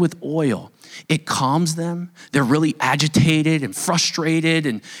heads with oil, it calms them. They're really agitated and frustrated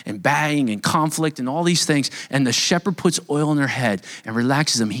and banging and conflict and all these things. And the shepherd puts oil on their head and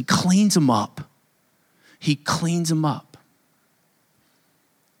relaxes them. He cleans them up. He cleans them up.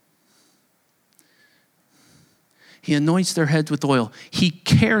 He anoints their heads with oil. He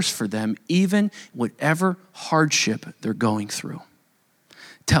cares for them, even whatever hardship they're going through.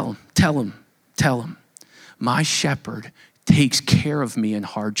 Tell them, my shepherd takes care of me in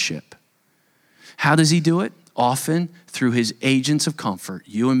hardship. How does he do it? Often through his agents of comfort.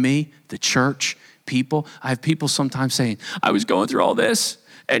 You and me, the church, people. I have people sometimes saying, I was going through all this,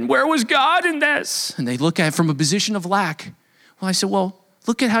 and where was God in this? And they look at it from a position of lack. Well, I said, well,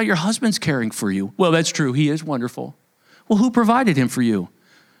 look at how your husband's caring for you. Well, that's true. He is wonderful. Well, who provided him for you?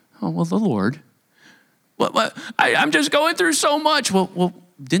 Oh, well, the Lord. Well, I'm just going through so much. Well,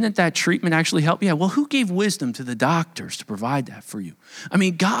 didn't that treatment actually help? Yeah, well, who gave wisdom to the doctors to provide that for you? I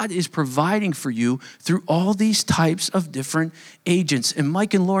mean, God is providing for you through all these types of different agents. And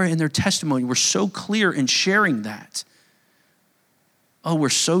Mike and Laura in their testimony were so clear in sharing that. Oh, we're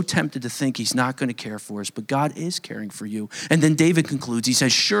so tempted to think he's not going to care for us, but God is caring for you. And then David concludes, he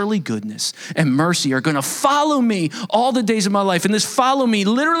says, surely goodness and mercy are going to follow me all the days of my life. And this follow me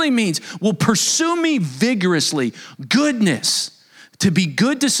literally means will pursue me vigorously. Goodness To be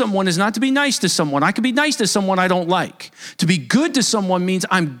good to someone is not to be nice to someone. I can be nice to someone I don't like. To be good to someone means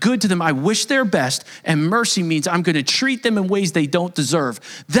I'm good to them. I wish their best. And mercy means I'm going to treat them in ways they don't deserve.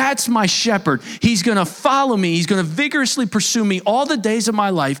 That's my shepherd. He's going to follow me. He's going to vigorously pursue me all the days of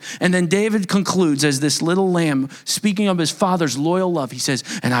my life. And then David concludes as this little lamb, speaking of his father's loyal love, he says,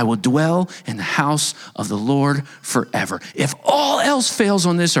 and I will dwell in the house of the Lord forever. If all else fails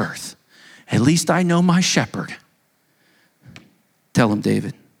on this earth, at least I know my shepherd. Tell him,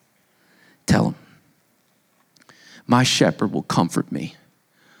 David. Tell him. My shepherd will comfort me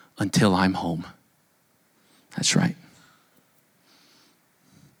until I'm home. That's right.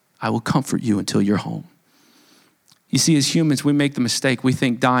 I will comfort you until you're home. You see, as humans, we make the mistake. We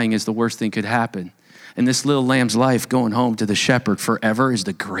think dying is the worst thing could happen. And this little lamb's life going home to the shepherd forever is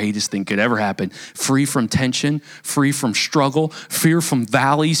the greatest thing could ever happen. Free from tension, free from struggle, free from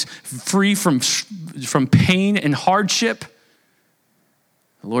valleys, free from pain and hardship.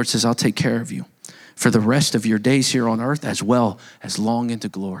 The Lord says, I'll take care of you for the rest of your days here on earth as well as long into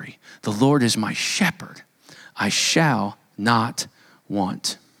glory. The Lord is my shepherd. I shall not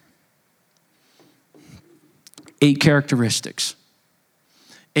want. 8 characteristics.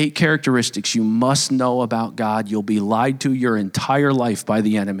 8 characteristics you must know about God. You'll be lied to your entire life by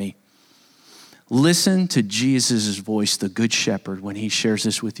the enemy. Listen to Jesus' voice, the good shepherd, when he shares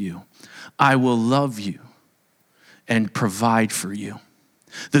this with you. I will love you and provide for you.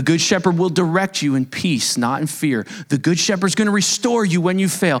 The good shepherd will direct you in peace, not in fear. The good shepherd's going to restore you when you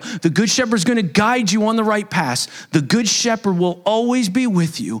fail. The good shepherd's going to guide you on the right path. The good shepherd will always be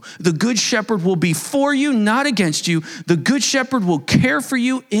with you. The good shepherd will be for you, not against you. The good shepherd will care for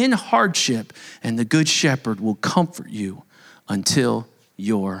you in hardship. And the good shepherd will comfort you until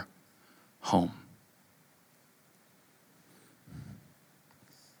you're home.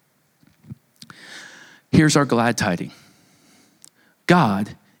 Here's our glad tiding.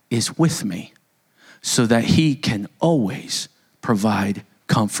 God is with me so that he can always provide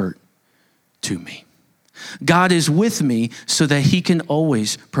comfort to me. God is with me so that he can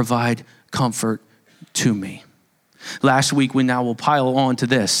always provide comfort to me. Last week, we now will pile on to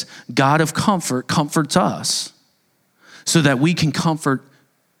this. God of comfort comforts us so that we can comfort,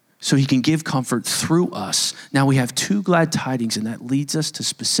 so he can give comfort through us. Now we have 2 glad tidings, and that leads us to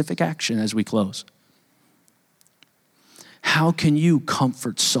specific action as we close. How can you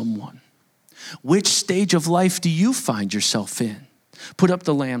comfort someone? Which stage of life do you find yourself in? Put up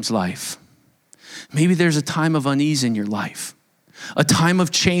the lamb's life. Maybe there's a time of unease in your life, a time of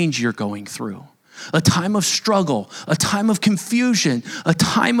change you're going through, a time of struggle, a time of confusion, a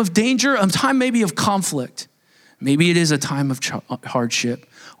time of danger, a time maybe of conflict. Maybe it is a time of hardship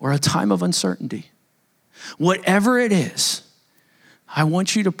or a time of uncertainty. Whatever it is, I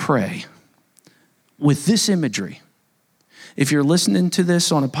want you to pray with this imagery. If you're listening to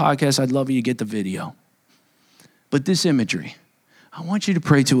this on a podcast, I'd love you to get the video. But this imagery, I want you to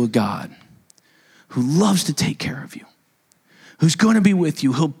pray to a God who loves to take care of you, who's going to be with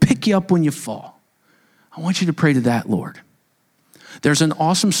you. He'll pick you up when you fall. I want you to pray to that Lord. There's an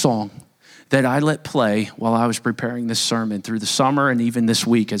awesome song that I let play while I was preparing this sermon through the summer and even this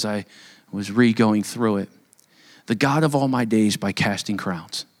week as I was re-going through it. The God of All My Days by Casting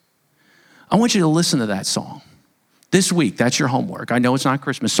Crowns. I want you to listen to that song. This week, that's your homework. I know it's not a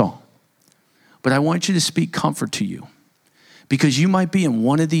Christmas song, but I want you to speak comfort to you because you might be in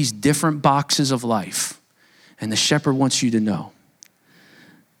one of these different boxes of life, and the shepherd wants you to know,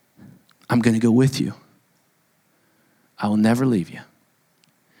 I'm going to go with you. I will never leave you.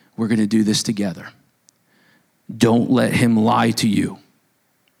 We're going to do this together. Don't let him lie to you.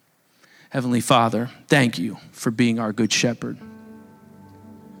 Heavenly Father, thank you for being our good shepherd.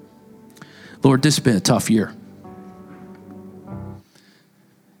 Lord, this has been a tough year.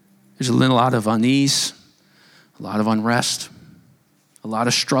 There's a lot of unease, a lot of unrest, a lot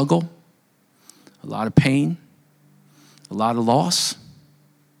of struggle, a lot of pain, a lot of loss,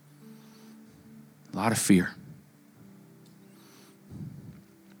 a lot of fear.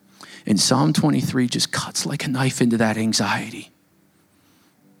 And Psalm 23 just cuts like a knife into that anxiety.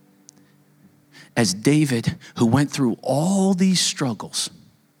 As David, who went through all these struggles,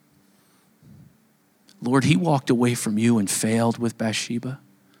 Lord, he walked away from you and failed with Bathsheba.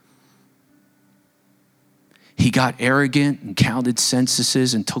 He got arrogant and counted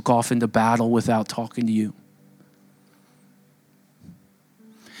censuses and took off into battle without talking to you.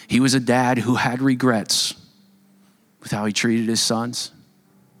 He was a dad who had regrets with how he treated his sons.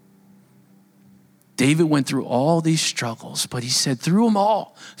 David went through all these struggles, but he said, through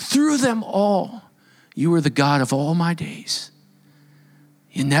them all, you were the God of all my days.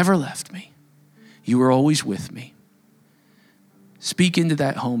 You never left me. You were always with me. Speak into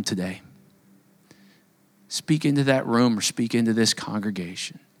that home today. Speak into that room or speak into this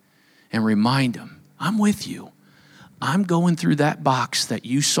congregation and remind them, I'm with you. I'm going through that box that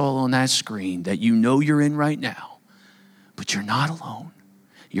you saw on that screen that you know you're in right now, but you're not alone.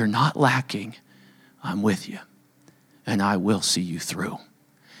 You're not lacking. I'm with you, and I will see you through.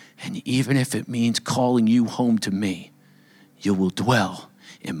 And even if it means calling you home to me, you will dwell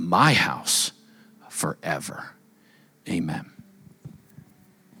in my house forever. Amen.